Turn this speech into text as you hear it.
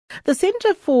The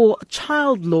Centre for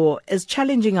Child Law is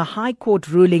challenging a High Court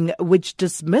ruling which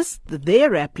dismissed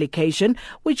their application,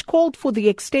 which called for the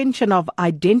extension of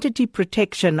identity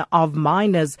protection of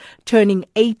minors turning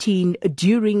 18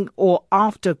 during or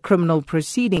after criminal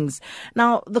proceedings.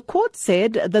 Now, the court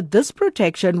said that this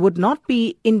protection would not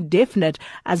be indefinite,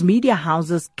 as media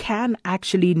houses can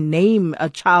actually name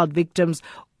child victims,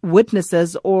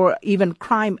 witnesses, or even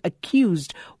crime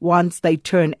accused once they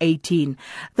turn 18.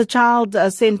 The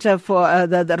Centre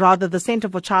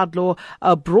for Child Law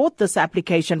brought this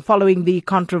application following the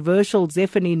controversial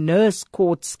Zephany Nurse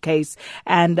court's case,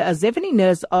 and Zephany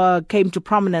Nurse came to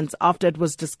prominence after it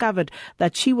was discovered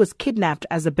that she was kidnapped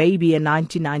as a baby in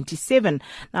 1997.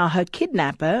 Now, her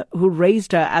kidnapper, who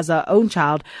raised her as her own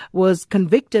child, was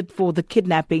convicted for the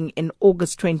kidnapping in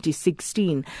August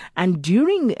 2016, and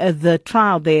during that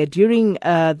trial,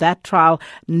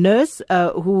 Nurse,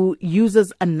 who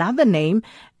uses another name,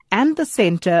 and the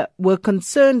centre were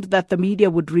concerned that the media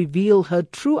would reveal her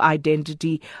true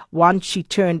identity once she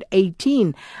turned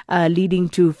 18, leading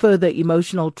to further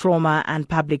emotional trauma and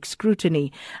public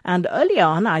scrutiny. And earlier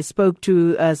on, I spoke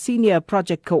to a senior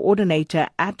project coordinator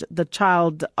at the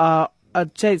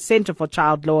Centre for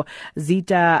Child Law,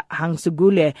 Zita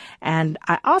Hangsugule, and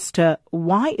I asked her,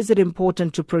 why is it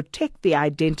important to protect the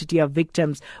identity of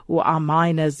victims who are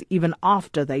minors even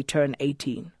after they turn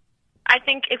 18? I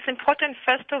think it's important,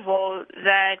 first of all,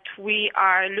 that we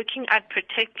are looking at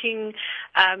protecting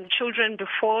children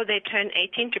before they turn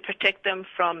 18 to protect them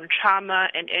from trauma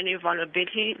and any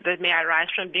vulnerability that may arise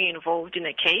from being involved in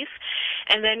a case.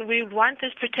 And then we want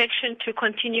this protection to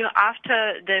continue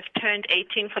after they've turned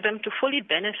 18 for them to fully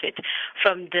benefit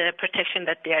from the protection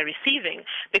that they are receiving.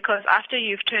 Because after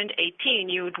you've turned 18,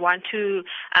 you would want to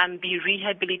be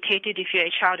rehabilitated if you're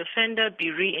a child offender,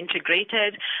 be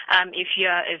reintegrated. If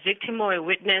you're a victim or a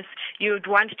witness, you would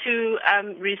want to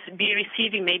be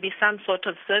receiving maybe some sort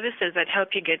of services that help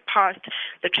you get past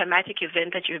the traumatic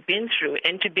event that you've been through.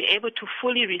 And to be able to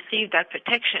fully receive that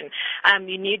protection,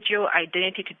 you need your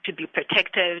identity to be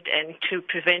protected and to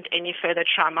prevent any further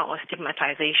trauma or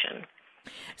stigmatization.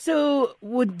 So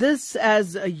would this,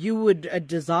 as you would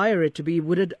desire it to be,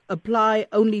 would it apply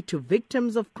only to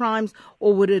victims of crimes,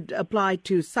 or would it apply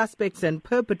to suspects and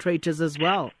perpetrators as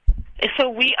well? So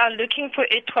we are looking for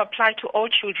it to apply to all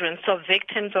children, so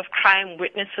victims of crime,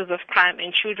 witnesses of crime,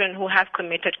 and children who have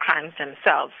committed crimes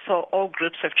themselves, so all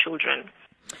groups of children.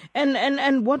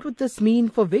 And what would this mean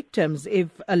for victims if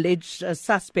alleged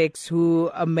suspects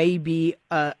who may be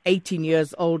 18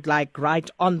 years old, like right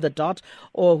on the dot,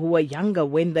 or who are younger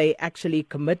when they actually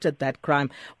committed that crime?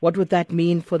 What would that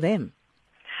mean for them?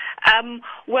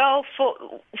 Well,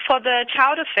 for the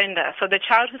child offender, so the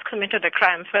child who's committed the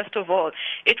crime, first of all,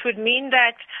 it would mean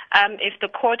that if the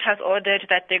court has ordered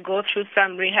that they go through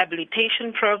some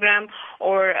rehabilitation program,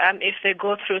 or if they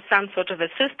go through some sort of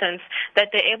assistance, that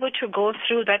they're able to go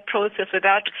through that process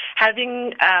without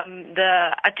having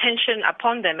the attention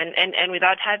upon them and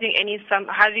without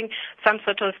having some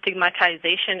sort of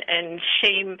stigmatization and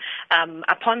shame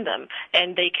upon them,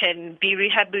 and they can be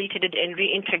rehabilitated and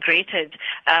reintegrated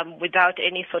without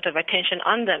any sort of attention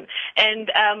on them. And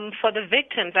for the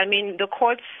victims, I mean, the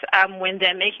courts, when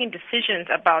they're making decisions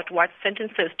about what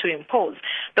sentences to impose,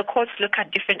 the courts look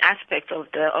at different aspects of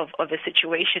the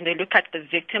situation. They look at the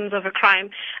victims of a crime,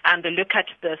 and they look at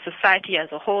the society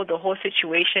as a whole, the whole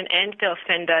situation, and the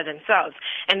offender themselves.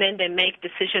 And then they make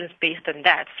decisions based on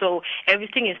that. So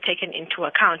everything is taken into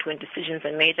account when decisions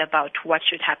are made about what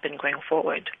should happen going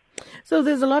forward. So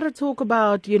there's a lot of talk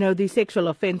about, the sexual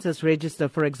offences register,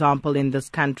 for example, in this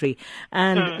country.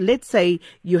 And let's say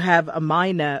you have a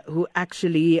minor who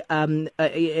actually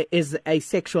is a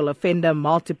sexual offender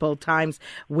multiple times.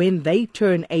 When they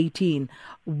turn 18,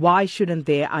 why shouldn't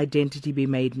their identity be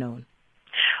made known?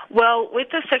 Well, with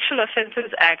the Sexual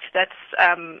Offences Act, that's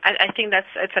I think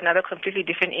it's another completely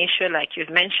different issue, like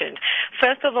you've mentioned.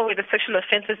 First of all, with the Sexual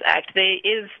Offences Act,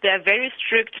 there are very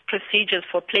strict procedures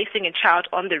for placing a child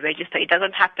on the register. It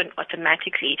doesn't happen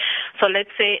automatically. So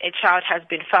let's say a child has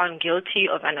been found guilty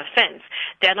of an offense.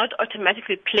 They are not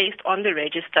automatically placed on the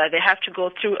register. They have to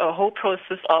go through a whole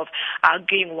process of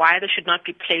arguing why they should not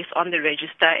be placed on the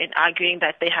register and arguing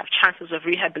that they have chances of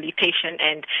rehabilitation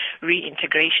and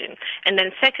reintegration. And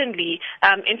then second, secondly,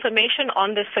 information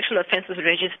on the sexual offences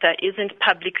register isn't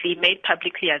made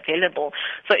publicly available.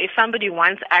 So if somebody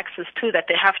wants access to that,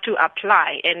 they have to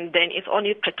apply, and then it's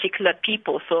only particular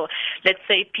people. So let's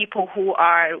say people who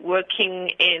are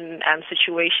working in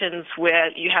situations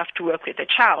where you have to work with a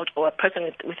child or a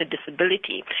person with a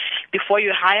disability. Before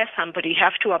you hire somebody, you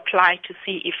have to apply to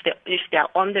see if they're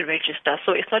on the register.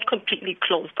 So it's not completely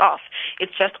closed off.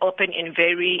 It's just open in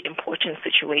very important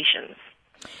situations.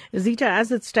 Zita,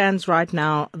 as it stands right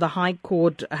now, the High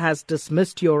Court has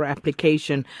dismissed your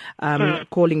application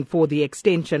calling for the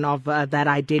extension of that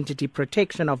identity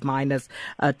protection of minors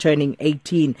turning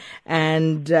 18.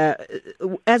 And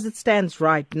as it stands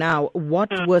right now, what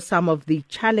were some of the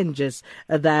challenges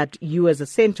that you as a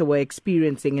centre were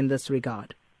experiencing in this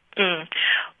regard?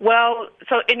 Well,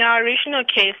 so in our original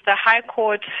case, the High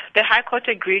Court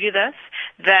agreed with us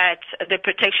that the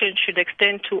protection should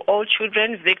extend to all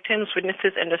children, victims,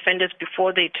 witnesses, and offenders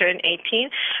before they turn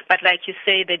 18. But like you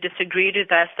say, they disagreed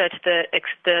with us that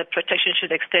the protection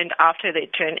should extend after they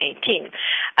turn 18.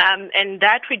 And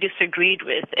that we disagreed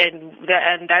with, and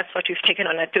that's what we've taken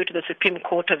on appeal to the Supreme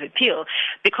Court of Appeal,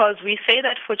 because we say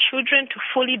that for children to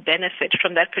fully benefit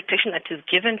from that protection that is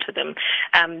given to them,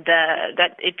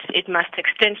 that it must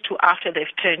extend to after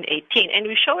they've turned 18. And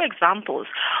we show examples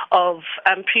of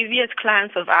previous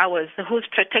clients of ours whose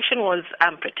protection was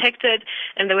protected,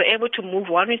 and they were able to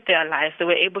move on with their lives. They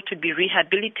were able to be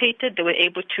rehabilitated. They were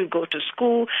able to go to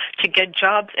school, to get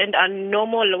jobs, and are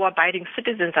normal, law-abiding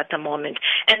citizens at the moment.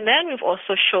 And then we've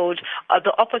also showed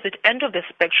the opposite end of the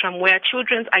spectrum, where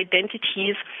children's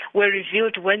identities were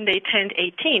revealed when they turned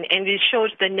 18, and we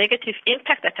showed the negative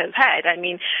impact that has had. I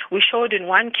mean, we showed in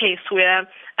one case where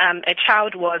a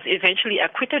child was eventually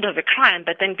acquitted of a crime,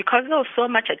 but then because there was so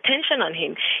much attention on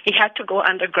him, he had to go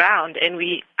underground, and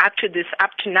we, up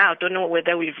to now, don't know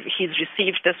whether he's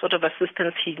received the sort of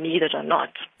assistance he needed or not.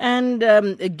 And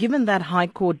given that High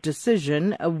Court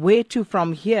decision, where to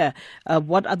from here?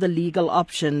 What other legal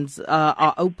options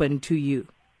are open to you?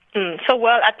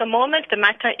 Well, at the moment, the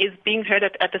matter is being heard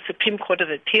at the Supreme Court of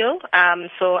Appeal.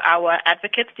 So our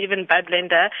advocate, Stephen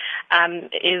Budlender,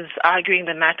 is arguing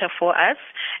the matter for us.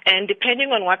 And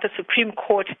depending on what the Supreme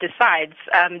Court decides,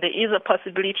 there is a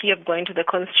possibility of going to the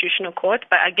Constitutional Court.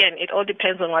 But again, it all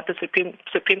depends on what the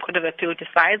Supreme Court of Appeal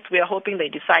decides. We are hoping they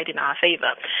decide in our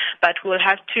favor. But we'll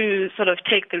have to sort of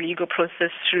take the legal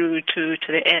process through to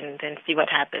the end and see what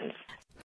happens.